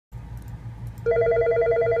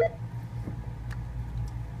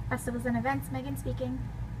Festivals and events, Megan speaking.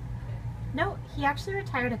 No, he actually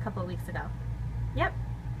retired a couple weeks ago. Yep.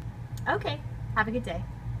 Okay, have a good day.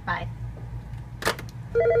 Bye.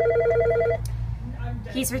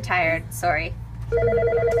 He's retired, sorry.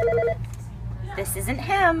 This isn't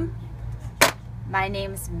him. My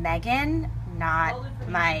name's Megan, not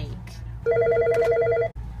Mike.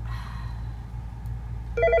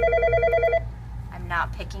 I'm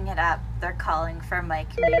not picking it up. They're calling for Mike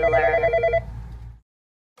Mueller.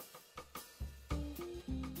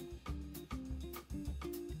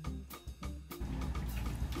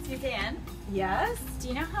 Suzanne? Yes? Do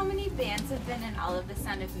you know how many bands have been in all of the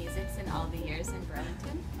Sound of Musics in all the years in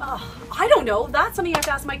Burlington? I don't know. That's something you have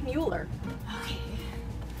to ask Mike Mueller. Okay.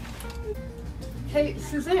 Hey,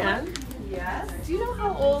 Suzanne? Yes? Do you know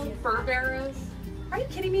how old Fur Bear is? Are you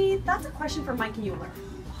kidding me? That's a question for Mike Mueller.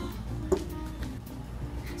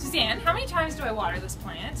 Suzanne, how many times do I water this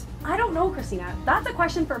plant? I don't know, Christina. That's a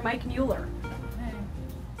question for Mike Mueller.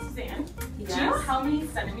 Suzanne, Yes? do you know how many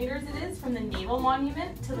centimeters it is from the Naval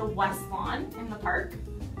Monument to the West Lawn in the park?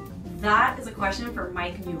 That is a question for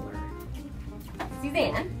Mike Mueller.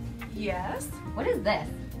 Suzanne, Yes? what is this?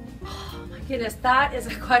 Oh my goodness, that is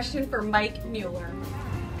a question for Mike Mueller.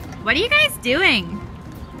 What are you guys doing?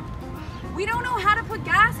 We don't know how to put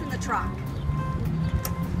gas in the truck.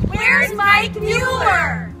 Where's Mike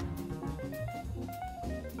Mueller?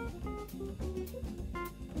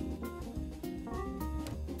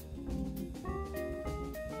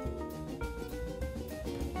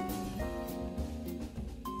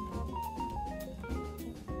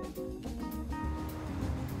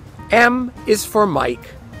 M is for Mike,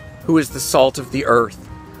 who is the salt of the earth.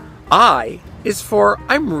 I is for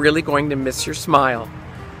I'm really going to miss your smile.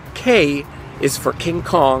 K is for King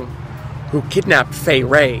Kong, who kidnapped Fay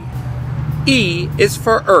Ray. E is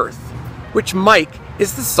for earth, which Mike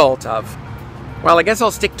is the salt of. Well, I guess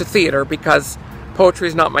I'll stick to theater because poetry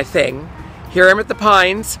is not my thing. Here I'm at the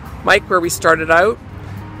Pines, Mike, where we started out.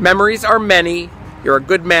 Memories are many. You're a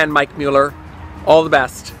good man, Mike Mueller. All the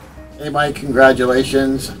best. Hey Mike,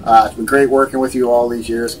 congratulations. It's been great working with you all these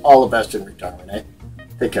years. All the best in retirement, eh?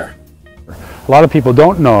 Take care. A lot of people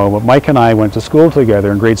don't know, but Mike and I went to school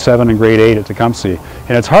together in grade 7 and grade 8 at Tecumseh.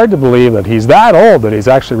 And it's hard to believe that he's that old that he's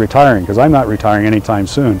actually retiring, because I'm not retiring anytime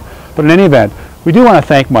soon. But in any event, we do want to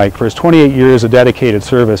thank Mike for his 28 years of dedicated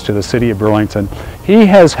service to the city of Burlington. He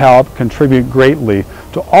has helped contribute greatly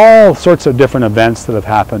to all sorts of different events that have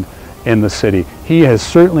happened in the city. He has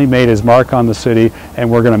certainly made his mark on the city, and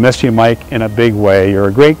we're going to miss you, Mike, in a big way. You're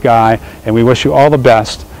a great guy, and we wish you all the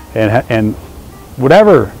best, and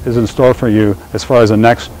whatever is in store for you as far as the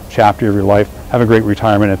next chapter of your life, have a great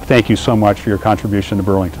retirement, and thank you so much for your contribution to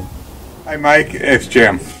Burlington. Hi Mike, it's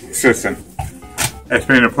Jim, assistant. It's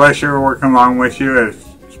been a pleasure working along with you at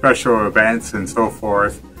special events and so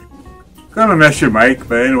forth. Gonna miss you, Mike,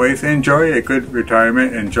 but anyways, enjoy a good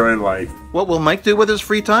retirement, enjoy life. What will Mike do with his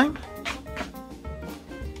free time?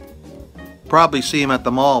 Probably see him at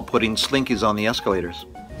the mall putting slinkies on the escalators.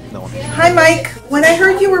 No one. Hi Mike, when I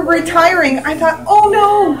heard you were retiring, I thought, oh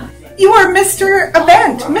no, you are Mr.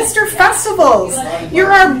 Event, Mr. Festivals.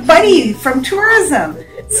 You're our buddy from tourism.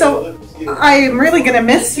 So I'm really going to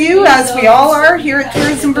miss you, as we all are here at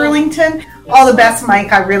Tourism Burlington. All the best,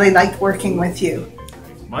 Mike. I really liked working with you.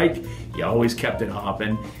 Mike, you always kept it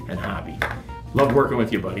hopping and happy. Loved working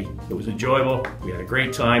with you, buddy. It was enjoyable. We had a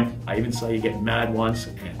great time. I even saw you get mad once,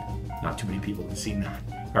 and not too many people have seen that.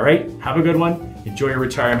 All right, have a good one. Enjoy your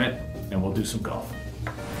retirement, and we'll do some golf.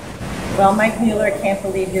 Well, Mike Mueller, I can't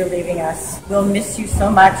believe you're leaving us. We'll miss you so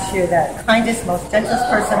much. You're the kindest, most gentlest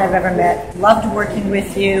person I've ever met. Loved working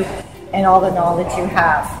with you and all the knowledge you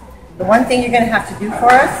have. The one thing you're going to have to do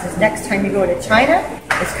for us is next time you go to China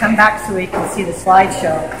is come back so we can see the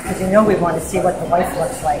slideshow, because you know we want to see what the wife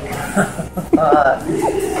looks like.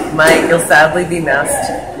 Mike, you'll sadly be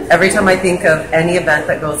missed. Every time I think of any event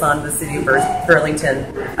that goes on in the city of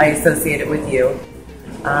Burlington, I associate it with you.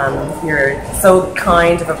 You're so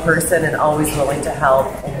kind of a person and always willing to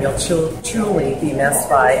help, and you'll truly be missed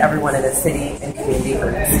by everyone in the city and community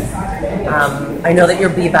groups. I know that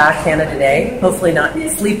you'll be back Canada Day, hopefully not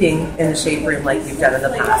sleeping in the shade room like you've done in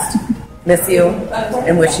the past. Miss you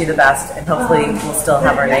and wish you the best, and hopefully we'll still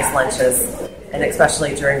have our nice lunches, and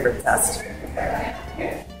especially during Root Fest.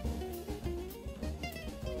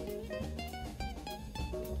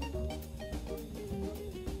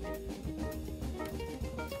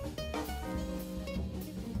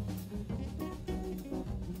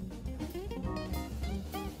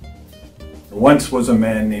 There once was a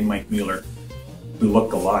man named Mike Mueller who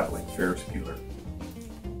looked a lot like Ferris Bueller.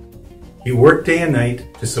 You worked day and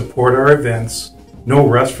night to support our events. No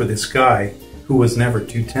rest for this guy who was never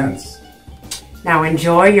too tense. Now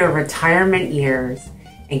enjoy your retirement years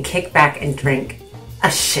and kick back and drink a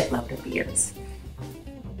shitload of beers.